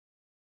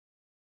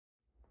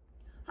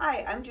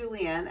Hi, I'm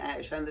Julieann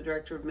Ash. I'm the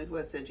Director of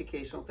Midwest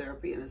Educational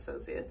Therapy and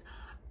Associates.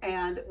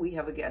 And we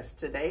have a guest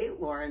today,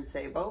 Lauren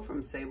Sabo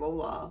from Sabo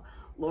Law.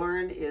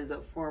 Lauren is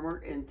a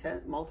former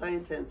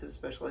multi-intensive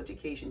special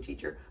education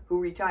teacher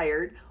who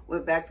retired,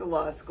 went back to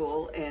law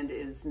school, and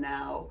is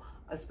now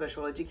a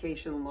special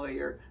education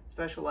lawyer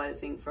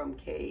specializing from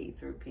K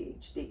through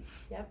PhD.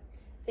 Yep.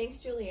 Thanks,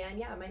 Julieann.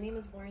 Yeah, my name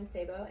is Lauren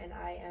Sabo, and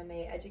I am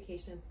a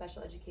education and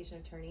special education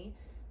attorney.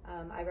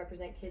 I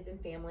represent kids and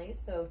families,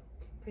 so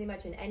pretty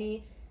much in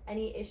any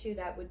issue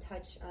that would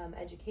touch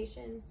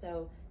education.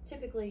 So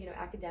typically,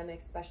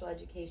 academics, special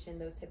education,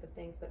 those type of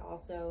things, but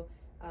also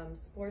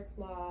sports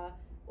law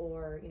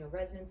or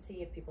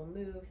residency if people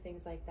move,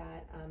 things like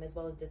that, as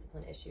well as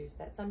discipline issues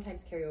that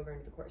sometimes carry over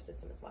into the court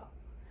system as well.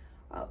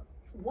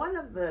 One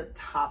of the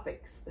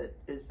topics that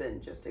has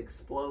been just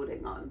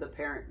exploding on the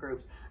parent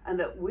groups and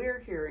that we're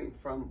hearing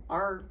from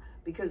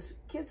because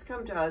kids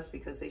come to us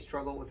because they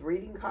struggle with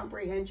reading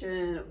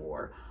comprehension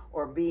or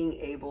being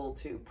able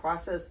to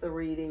process the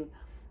reading,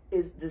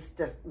 is this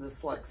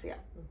dyslexia.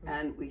 Mm-hmm.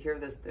 And we hear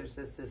there's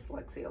this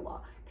dyslexia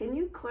law. Can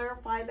you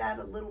clarify that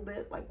a little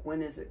bit? Like,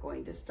 when is it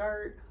going to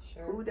start?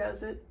 Sure. Who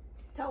does it?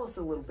 Tell us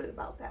a little bit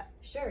about that.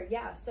 Sure,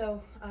 yeah.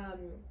 So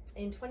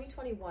in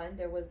 2021,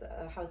 there was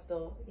a House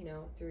bill,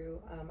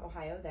 through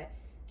Ohio that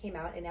came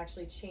out and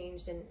actually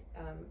changed in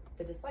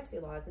the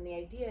dyslexia laws. And the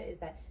idea is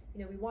that,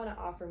 we want to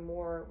offer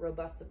more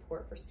robust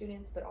support for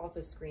students, but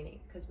also screening,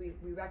 because we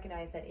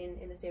recognize that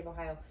in the state of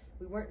Ohio,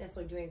 we weren't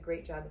necessarily doing a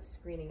great job of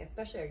screening,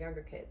 especially our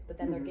younger kids. But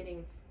then mm-hmm. they're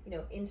getting,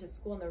 into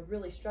school and they're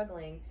really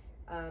struggling,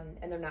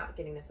 and they're not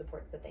getting the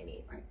supports that they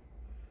need. Right.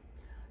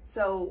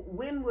 So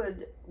when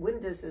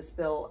does this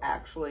bill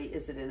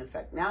is it in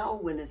effect now?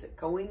 When is it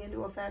going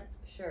into effect?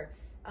 Sure.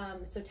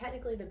 So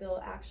technically the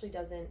bill actually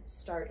doesn't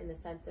start in the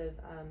sense of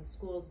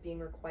schools being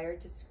required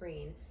to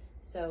screen.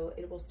 So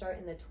it will start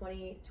in the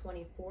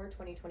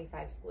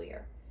 2024-2025 school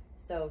year.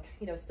 So,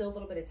 still a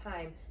little bit of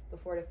time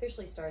before it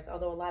officially starts,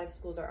 although a lot of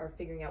schools are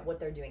figuring out what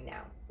they're doing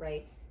now,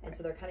 right? And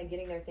so they're kind of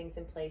getting their things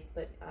in place.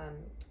 But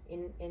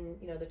in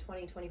the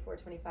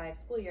 2024-25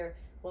 school year,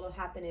 what will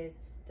happen is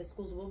the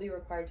schools will be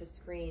required to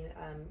screen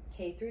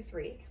K through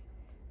 3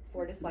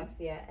 for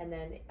dyslexia, and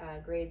then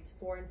grades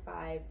 4 and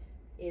 5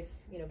 if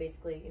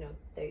basically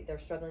they're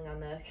struggling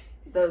on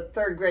the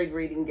third grade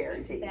reading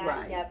guarantee,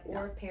 right? Yep.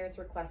 Or if parents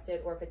request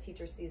it, or if a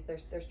teacher sees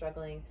they're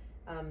struggling,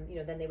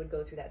 then they would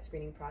go through that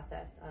screening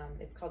process.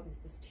 It's called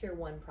this tier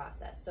 1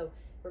 process. So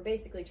we're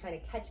basically trying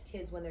to catch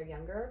kids when they're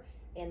younger,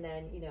 and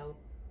then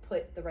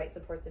put the right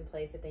supports in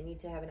place if they need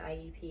to have an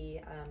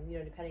IEP,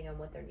 depending on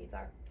what their needs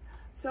are.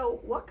 So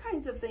what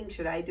kinds of things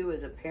should I do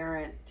as a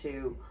parent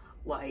to,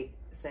 like,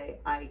 say,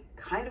 I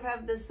kind of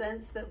have this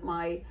sense that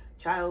my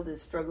child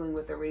is struggling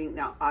with their reading?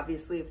 Now,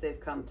 obviously, if they've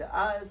come to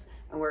us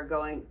and we're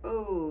going,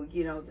 oh,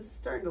 this is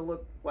starting to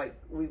look like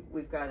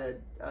we've got a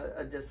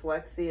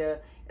dyslexia,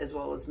 as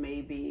well as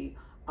maybe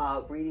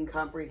reading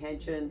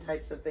comprehension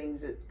types of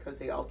things, because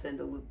they all tend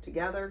to loop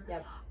together.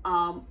 Yep.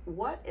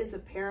 What as a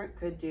parent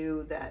could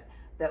do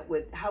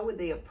how would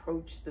they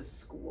approach the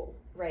school?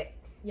 Right.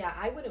 Yeah,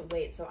 I wouldn't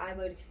wait. So I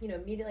would,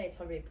 immediately I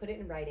tell everybody, put it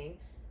in writing.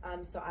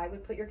 So I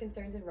would put your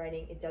concerns in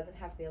writing. It doesn't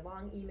have to be a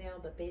long email,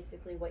 but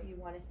basically what you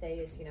want to say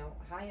is,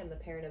 hi, I'm the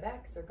parent of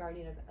X or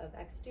guardian of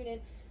X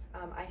student.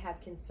 I have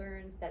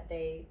concerns that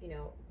they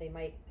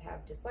might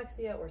have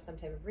dyslexia or some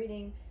type of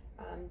reading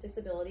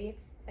disability.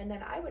 And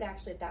then I would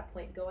actually at that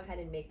point go ahead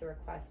and make the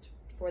request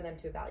for them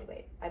to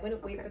evaluate. I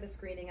wouldn't wait for the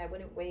screening. I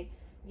wouldn't wait.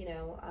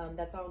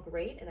 That's all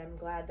great, and I'm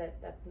glad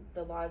that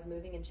the law is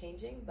moving and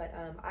changing, but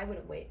I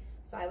wouldn't wait.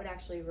 So I would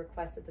actually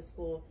request that the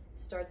school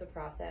starts a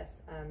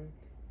process,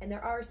 and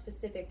there are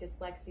specific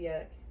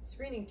dyslexia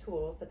screening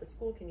tools that the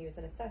school can use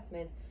and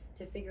assessments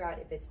to figure out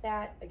if it's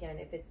that, again,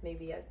 if it's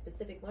maybe a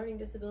specific learning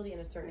disability in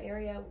a certain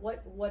area,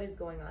 what is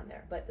going on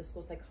there. But the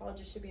school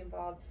psychologist should be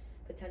involved,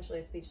 potentially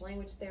a speech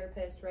language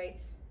therapist, right?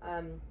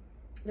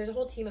 There's a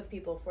whole team of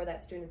people for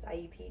that student's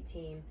IEP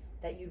team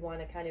that you'd want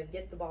to kind of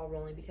get the ball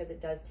rolling, because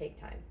it does take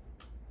time.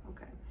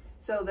 Okay.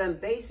 So then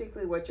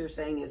basically what you're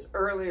saying is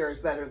earlier is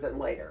better than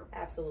later.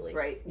 Absolutely.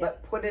 Right? Yep.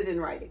 But put it in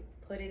writing.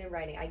 Put it in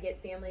writing. I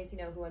get families,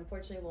 who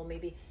unfortunately will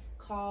maybe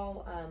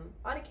call.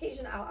 On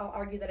occasion, I'll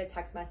argue that a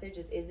text message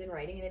is in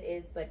writing, and it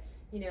is, but,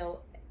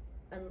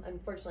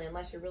 unfortunately,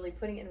 unless you're really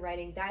putting it in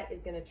writing, that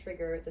is going to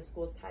trigger the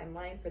school's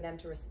timeline for them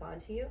to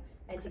respond to you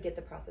and to get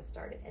the process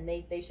started. And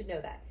they should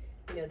know that.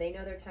 They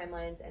know their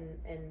timelines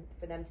and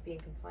for them to be in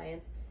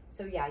compliance.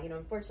 So yeah,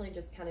 unfortunately,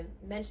 just kind of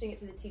mentioning it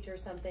to the teacher or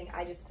something,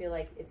 I just feel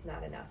like it's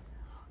not enough.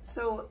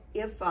 So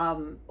if,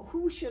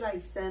 who should I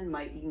send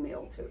my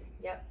email to?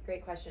 Yep,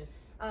 great question.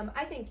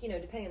 I think,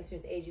 depending on the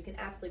student's age, you can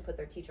absolutely put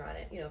their teacher on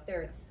it. If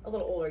they're a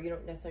little older, you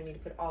don't necessarily need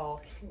to put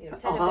all, 10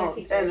 of their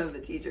teachers. 10 of the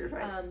teachers,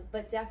 right.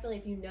 But definitely,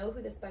 if you know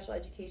who the special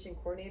education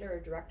coordinator or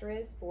director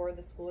is for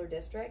the school or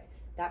district,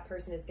 that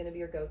person is going to be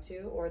your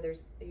go-to, or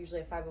there's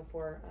usually a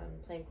 504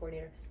 plan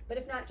coordinator. But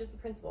if not, just the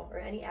principal or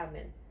any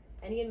admin.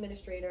 Any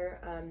administrator,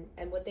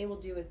 and what they will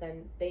do is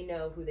then they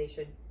know who they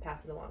should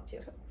pass it along to.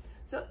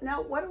 So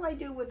now what do I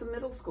do with a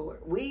middle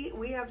schooler?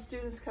 We have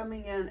students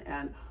coming in,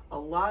 and a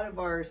lot of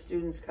our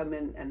students come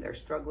in and they're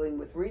struggling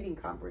with reading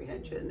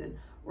comprehension and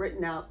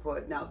written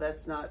output. Now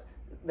that's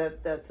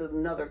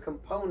another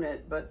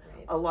component, but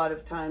a lot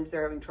of times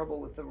they're having trouble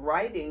with the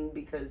writing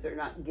because they're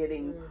not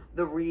getting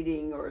the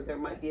reading, or there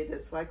might be a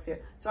dyslexia.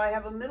 So I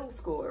have a middle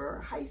schooler or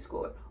a high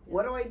schooler.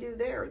 What do I do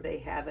there? They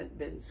haven't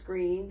been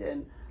screened,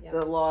 and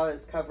the law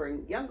is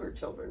covering younger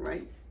children,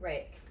 right?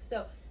 Right.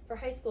 So for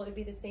high school, it'd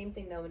be the same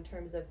thing though, in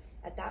terms of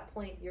at that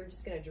point, you're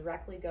just going to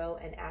directly go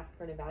and ask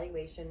for an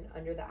evaluation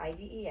under the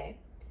IDEA.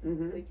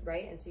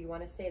 Right? And so you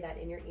want to say that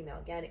in your email.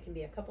 Again, it can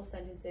be a couple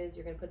sentences.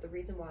 You're going to put the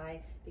reason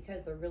why,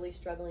 because they're really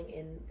struggling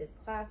in this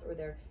class,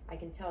 or I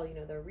can tell,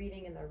 they're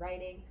reading and they're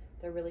writing,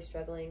 they're really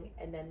struggling.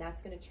 And then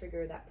that's going to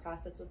trigger that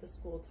process with the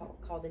school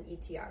called an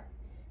ETR.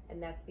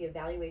 And that's the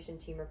evaluation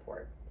team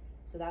report.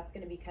 So that's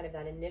going to be kind of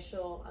that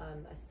initial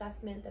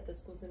assessment that the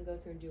school's going to go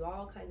through and do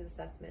all kinds of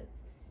assessments.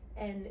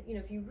 And,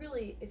 if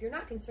you're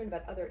not concerned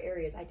about other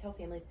areas, I tell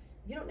families,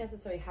 you don't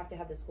necessarily have to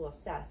have the school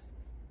assess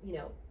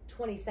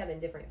 27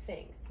 different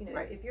things.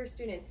 If your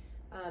student,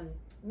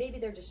 maybe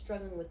they're just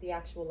struggling with the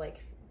actual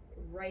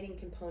writing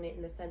component,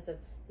 in the sense of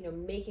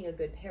making a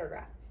good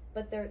paragraph,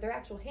 but their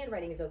actual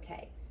handwriting is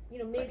okay.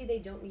 Maybe they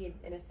don't need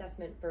an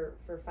assessment for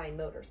fine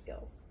motor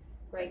skills,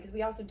 right? Because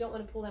we also don't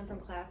want to pull them from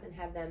class and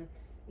have them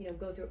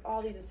go through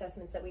all these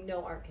assessments that we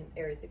know aren't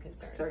areas of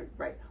concern.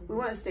 Right. We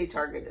want to stay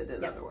targeted,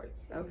 in other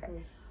words.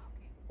 Okay.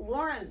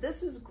 Lauren,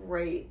 this is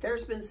great.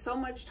 There's been so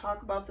much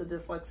talk about the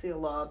dyslexia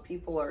law.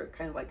 People are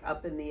kind of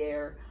up in the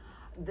air.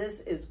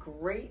 This is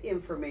great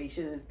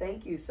information, and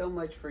thank you so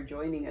much for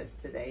joining us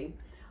today.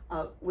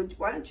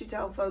 Why don't you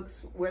tell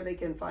folks where they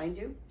can find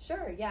you?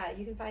 Sure, yeah.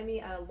 You can find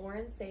me,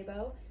 Lauren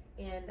Sabo,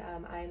 and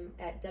I'm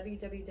at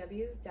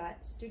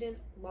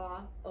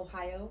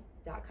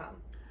www.studentlawOhio.com.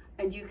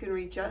 And you can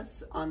reach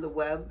us on the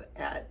web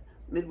at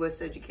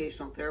Midwest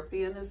Educational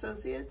Therapy and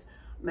Associates,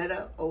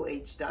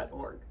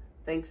 metaoh.org.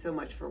 Thanks so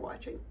much for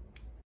watching.